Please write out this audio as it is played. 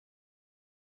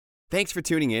Thanks for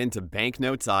tuning in to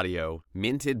Banknotes Audio,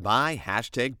 minted by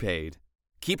 #paid.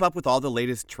 Keep up with all the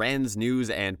latest trends, news,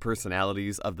 and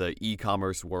personalities of the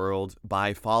e-commerce world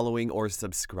by following or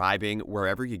subscribing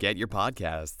wherever you get your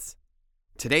podcasts.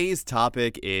 Today's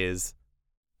topic is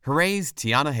Hoorae's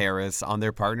Tiana Harris on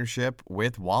their partnership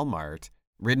with Walmart,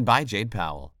 written by Jade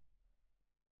Powell.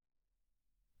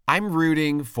 I'm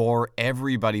rooting for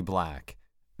everybody Black.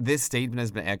 This statement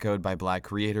has been echoed by Black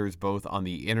creators both on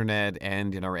the internet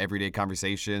and in our everyday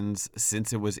conversations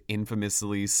since it was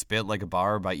infamously spit like a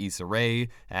bar by Issa Rae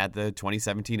at the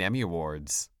 2017 Emmy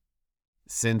Awards.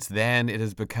 Since then, it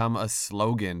has become a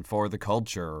slogan for the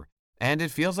culture, and it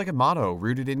feels like a motto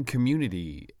rooted in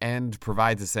community and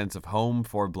provides a sense of home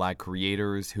for Black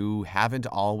creators who haven't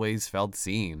always felt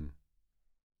seen.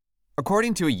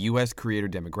 According to a U.S. creator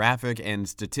demographic and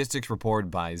statistics report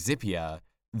by Zippia,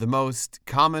 the most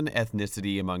common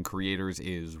ethnicity among creators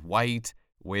is white,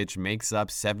 which makes up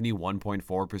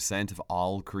 71.4% of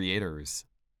all creators.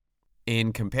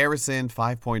 In comparison,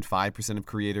 5.5% of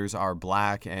creators are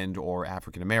Black and or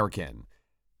African American.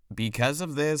 Because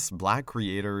of this, Black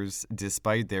creators,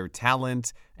 despite their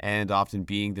talent and often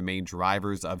being the main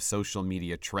drivers of social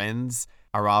media trends,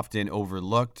 are often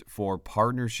overlooked for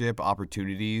partnership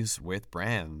opportunities with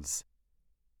brands.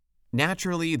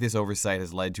 Naturally, this oversight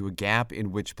has led to a gap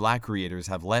in which Black creators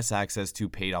have less access to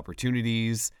paid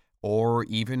opportunities or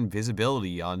even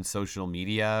visibility on social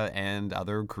media and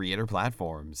other creator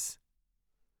platforms.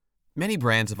 Many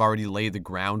brands have already laid the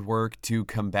groundwork to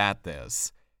combat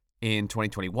this. In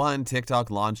 2021, TikTok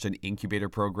launched an incubator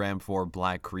program for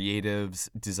Black creatives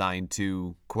designed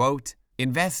to, quote,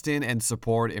 invest in and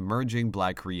support emerging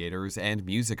Black creators and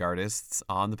music artists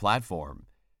on the platform.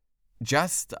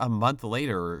 Just a month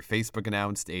later, Facebook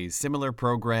announced a similar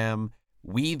program,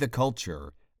 We the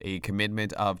Culture, a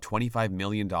commitment of $25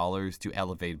 million to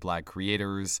elevate Black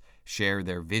creators, share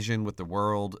their vision with the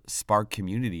world, spark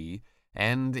community,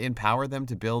 and empower them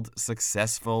to build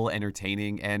successful,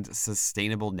 entertaining, and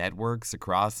sustainable networks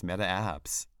across Meta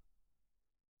apps.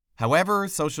 However,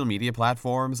 social media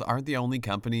platforms aren't the only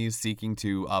companies seeking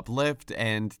to uplift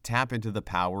and tap into the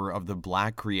power of the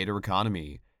Black creator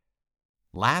economy.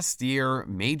 Last year,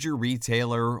 major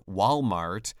retailer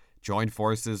Walmart joined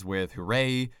forces with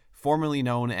Hoorae, formerly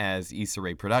known as Issa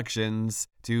Rae Productions,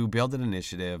 to build an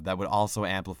initiative that would also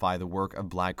amplify the work of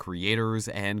Black creators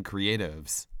and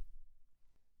creatives.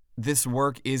 This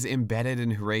work is embedded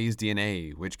in Hoorae's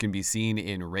DNA, which can be seen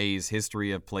in Rae's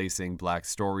history of placing Black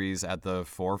stories at the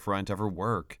forefront of her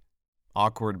work.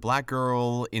 Awkward Black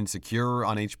Girl, Insecure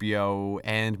on HBO,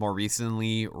 and more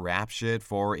recently, Rap Shit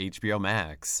for HBO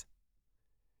Max.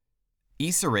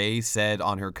 Issa Rae said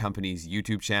on her company's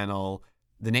YouTube channel,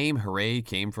 the name Hoorae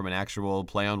came from an actual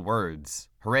play on words.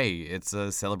 Hooray, it's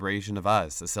a celebration of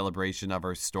us, a celebration of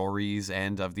our stories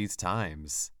and of these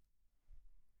times.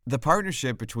 The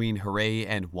partnership between Hoorae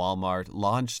and Walmart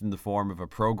launched in the form of a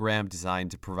program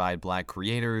designed to provide Black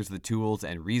creators the tools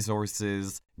and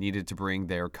resources needed to bring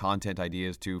their content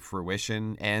ideas to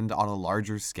fruition and on a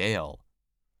larger scale.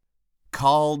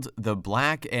 Called the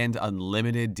Black and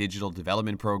Unlimited Digital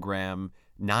Development Program,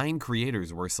 9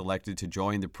 creators were selected to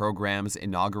join the program's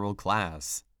inaugural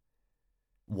class.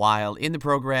 While in the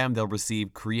program, they'll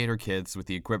receive creator kits with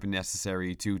the equipment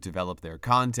necessary to develop their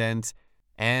content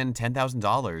and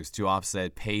 $10,000 to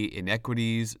offset pay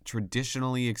inequities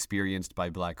traditionally experienced by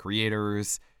Black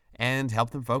creators and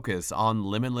help them focus on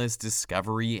limitless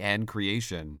discovery and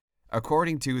creation,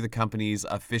 according to the company's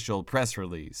official press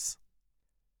release.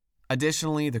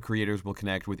 Additionally, the creators will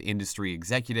connect with industry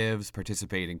executives,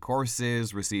 participate in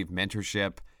courses, receive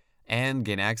mentorship, and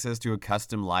gain access to a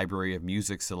custom library of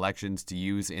music selections to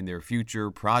use in their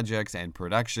future projects and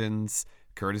productions,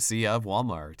 courtesy of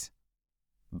Walmart.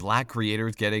 Black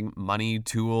creators getting money,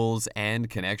 tools, and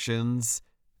connections.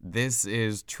 This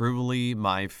is truly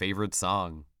my favorite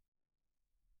song.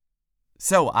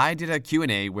 So I did a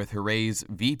Q&A with Hoorae's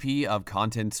VP of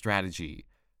Content Strategy.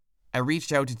 I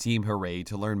reached out to Team Hoorae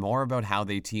to learn more about how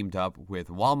they teamed up with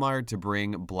Walmart to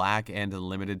bring Black and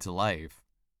Unlimited to life.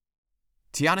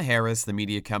 Tiana Harris, the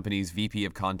media company's VP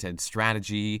of Content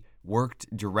Strategy, worked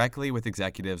directly with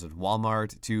executives at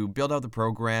Walmart to build out the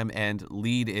program and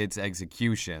lead its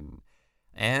execution.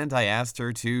 And I asked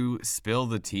her to spill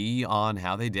the tea on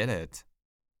how they did it.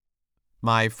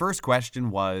 My first question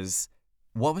was,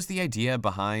 what was the idea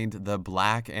behind the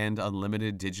Black and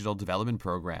Unlimited Digital Development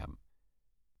Program?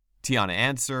 Tiana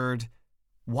answered,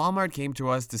 Walmart came to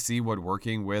us to see what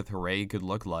working with Hoorae could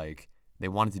look like. They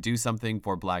wanted to do something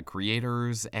for Black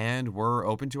creators and were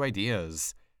open to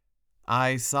ideas.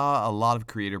 I saw a lot of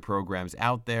creator programs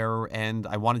out there and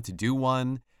I wanted to do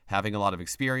one. having a lot of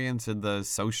experience in the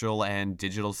social and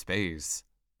digital space.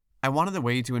 I wanted a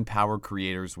way to empower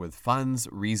creators with funds,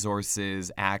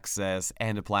 resources, access,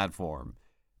 and a platform.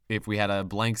 If we had a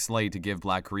blank slate to give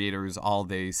Black creators all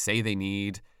they say they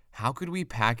need, how could we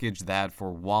package that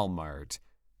for Walmart?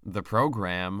 The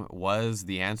program was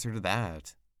the answer to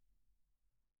that.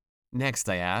 Next,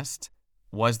 I asked,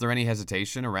 was there any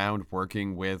hesitation around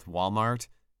working with Walmart?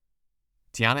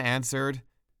 Tiana answered,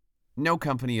 no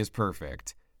company is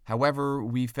perfect. However,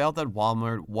 we felt that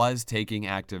Walmart was taking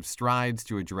active strides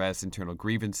to address internal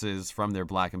grievances from their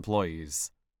Black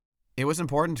employees. It was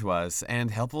important to us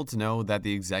and helpful to know that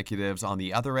the executives on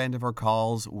the other end of our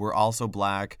calls were also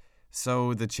Black,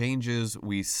 so the changes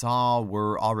we saw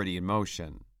were already in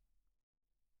motion.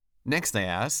 Next, I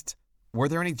asked, were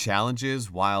there any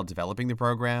challenges while developing the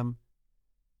program?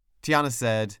 Tiana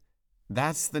said,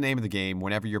 that's the name of the game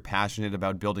whenever you're passionate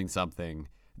about building something.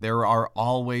 There are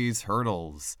always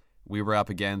hurdles. We were up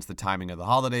against the timing of the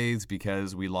holidays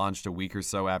because we launched a week or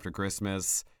so after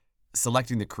Christmas.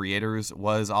 Selecting the creators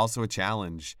was also a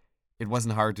challenge. It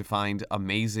wasn't hard to find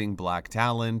amazing Black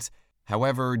talent.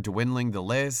 However, dwindling the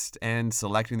list and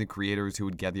selecting the creators who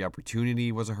would get the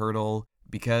opportunity was a hurdle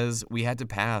because we had to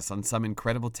pass on some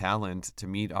incredible talent to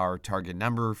meet our target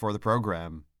number for the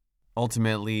program.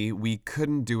 Ultimately, we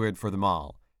couldn't do it for them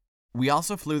all. We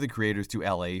also flew the creators to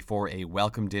LA for a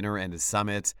welcome dinner and a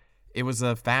summit. It was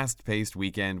a fast-paced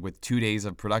weekend with 2 days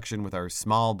of production with our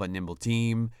small but nimble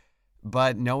team,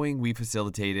 but knowing we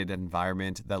facilitated an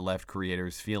environment that left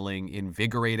creators feeling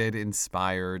invigorated,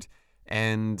 inspired,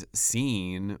 and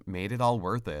seen made it all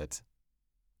worth it.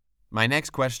 My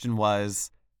next question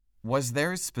was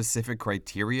there specific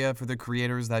criteria for the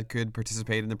creators that could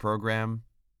participate in the program?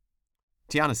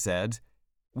 Tiana said,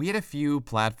 we had a few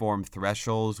platform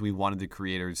thresholds we wanted the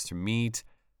creators to meet: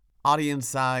 audience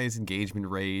size, engagement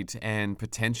rate, and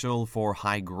potential for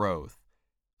high growth.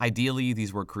 Ideally,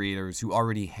 these were creators who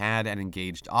already had an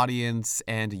engaged audience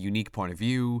and a unique point of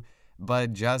view,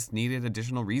 but just needed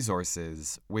additional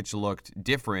resources, which looked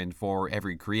different for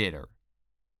every creator.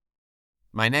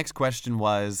 My next question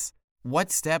was,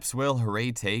 what steps will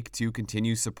Hooray take to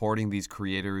continue supporting these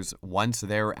creators once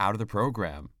they're out of the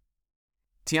program?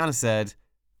 Tiana said,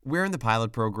 we're in the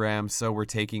pilot program, so we're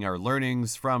taking our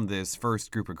learnings from this first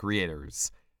group of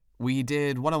creators. We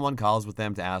did one-on-one calls with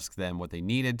them to ask them what they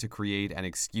needed to create an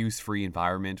excuse-free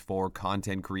environment for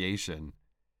content creation.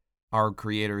 Our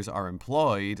creators are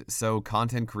employed, so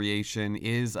content creation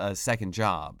is a second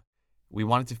job. We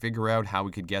wanted to figure out how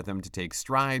we could get them to take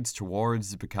strides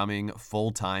towards becoming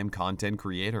full-time content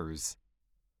creators.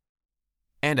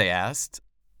 And I asked,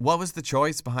 what was the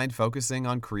choice behind focusing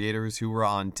on creators who were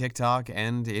on TikTok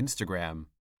and Instagram?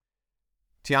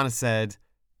 Tiana said,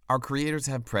 our creators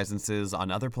have presences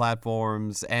on other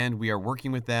platforms, and we are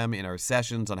working with them in our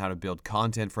sessions on how to build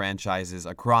content franchises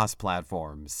across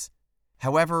platforms.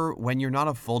 However, when you're not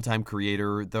a full-time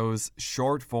creator, those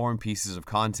short-form pieces of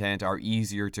content are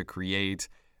easier to create,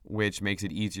 which makes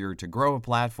it easier to grow a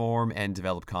platform and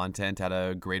develop content at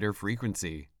a greater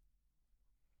frequency.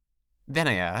 Then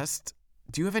I asked,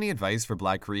 do you have any advice for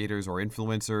Black creators or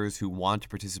influencers who want to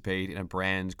participate in a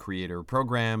brand creator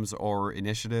programs or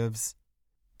initiatives?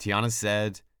 Tiana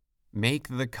said, make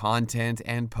the content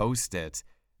and post it.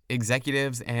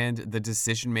 Executives and the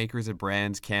decision makers at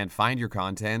brands can't find your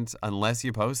content unless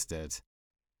you post it.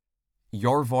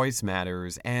 Your voice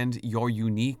matters, and your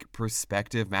unique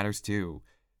perspective matters too.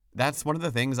 That's one of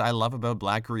the things I love about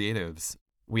Black creatives.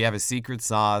 We have a secret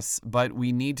sauce, but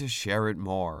we need to share it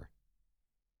more.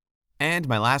 And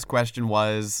my last question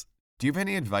was, do you have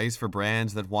any advice for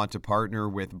brands that want to partner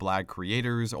with Black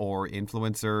creators or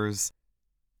influencers?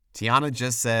 Tiana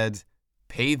just said,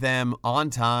 pay them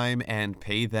on time and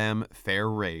pay them fair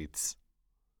rates.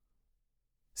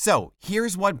 So,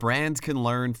 here's what brands can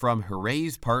learn from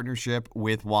Hooray's partnership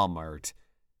with Walmart.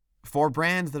 For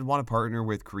brands that want to partner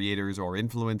with creators or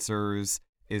influencers,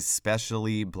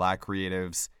 especially Black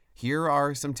creatives, here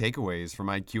are some takeaways from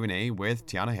my Q&A with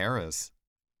Tiana Harris.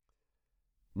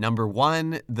 Number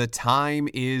 1, the time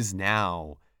is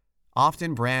now.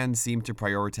 Often brands seem to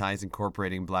prioritize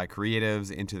incorporating Black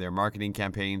creatives into their marketing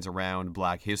campaigns around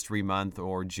Black History Month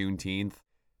or Juneteenth.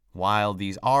 While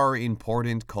these are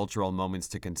important cultural moments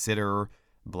to consider,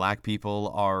 Black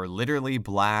people are literally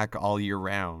Black all year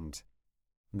round.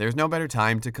 There's no better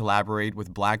time to collaborate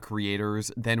with Black creators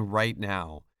than right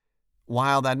now.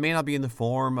 While that may not be in the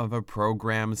form of a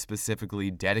program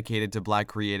specifically dedicated to Black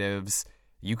creatives,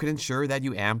 you can ensure that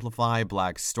you amplify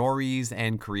Black stories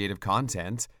and creative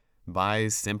content by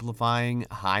simplifying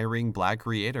hiring Black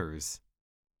creators.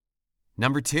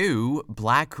 Number 2,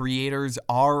 Black creators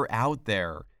are out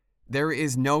there. There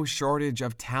is no shortage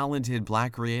of talented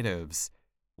Black creatives.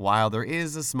 While there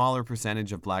is a smaller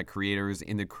percentage of Black creators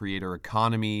in the creator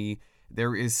economy,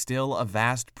 there is still a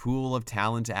vast pool of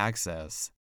talent to access.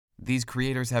 These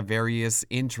creators have various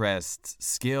interests,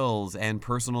 skills, and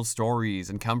personal stories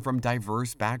and come from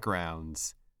diverse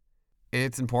backgrounds.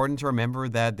 It's important to remember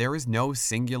that there is no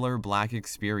singular Black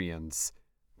experience.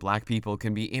 Black people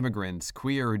can be immigrants,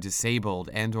 queer, disabled,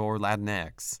 and/or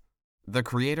Latinx. The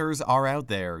creators are out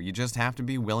there, you just have to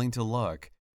be willing to look.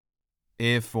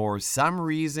 If for some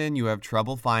reason you have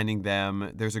trouble finding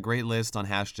them, there's a great list on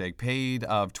 #paid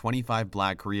of 25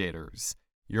 Black creators.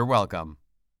 You're welcome.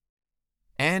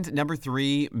 And number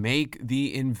 3, make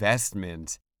the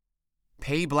investment.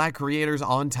 Pay Black creators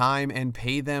on time and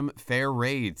pay them fair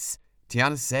rates.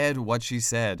 Tiana said what she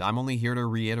said. I'm only here to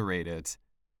reiterate it.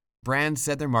 Brands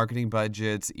set their marketing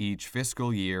budgets each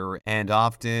fiscal year, and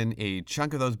often a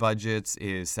chunk of those budgets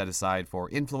is set aside for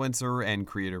influencer and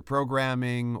creator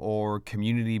programming or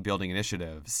community building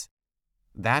initiatives.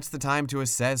 That's the time to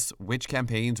assess which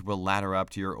campaigns will ladder up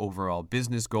to your overall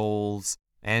business goals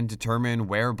and determine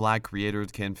where Black creators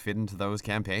can fit into those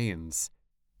campaigns.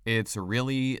 It's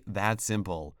really that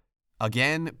simple.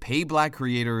 Again, pay Black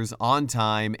creators on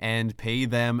time and pay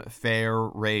them fair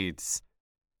rates.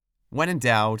 When in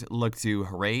doubt, look to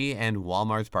Hooray and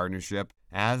Walmart's partnership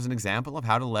as an example of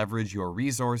how to leverage your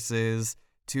resources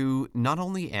to not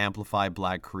only amplify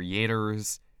Black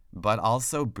creators, but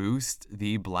also boost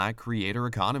the Black creator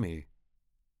economy.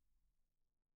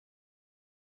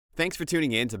 Thanks for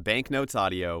tuning in to Banknotes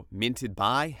Audio, minted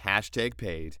by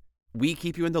 #paid. We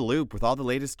keep you in the loop with all the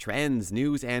latest trends,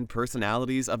 news, and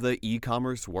personalities of the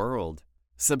e-commerce world.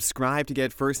 Subscribe to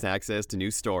get first access to new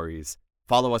stories.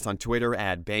 Follow us on Twitter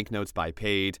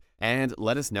 @BanknotesByPaid, and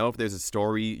let us know if there's a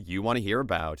story you want to hear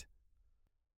about.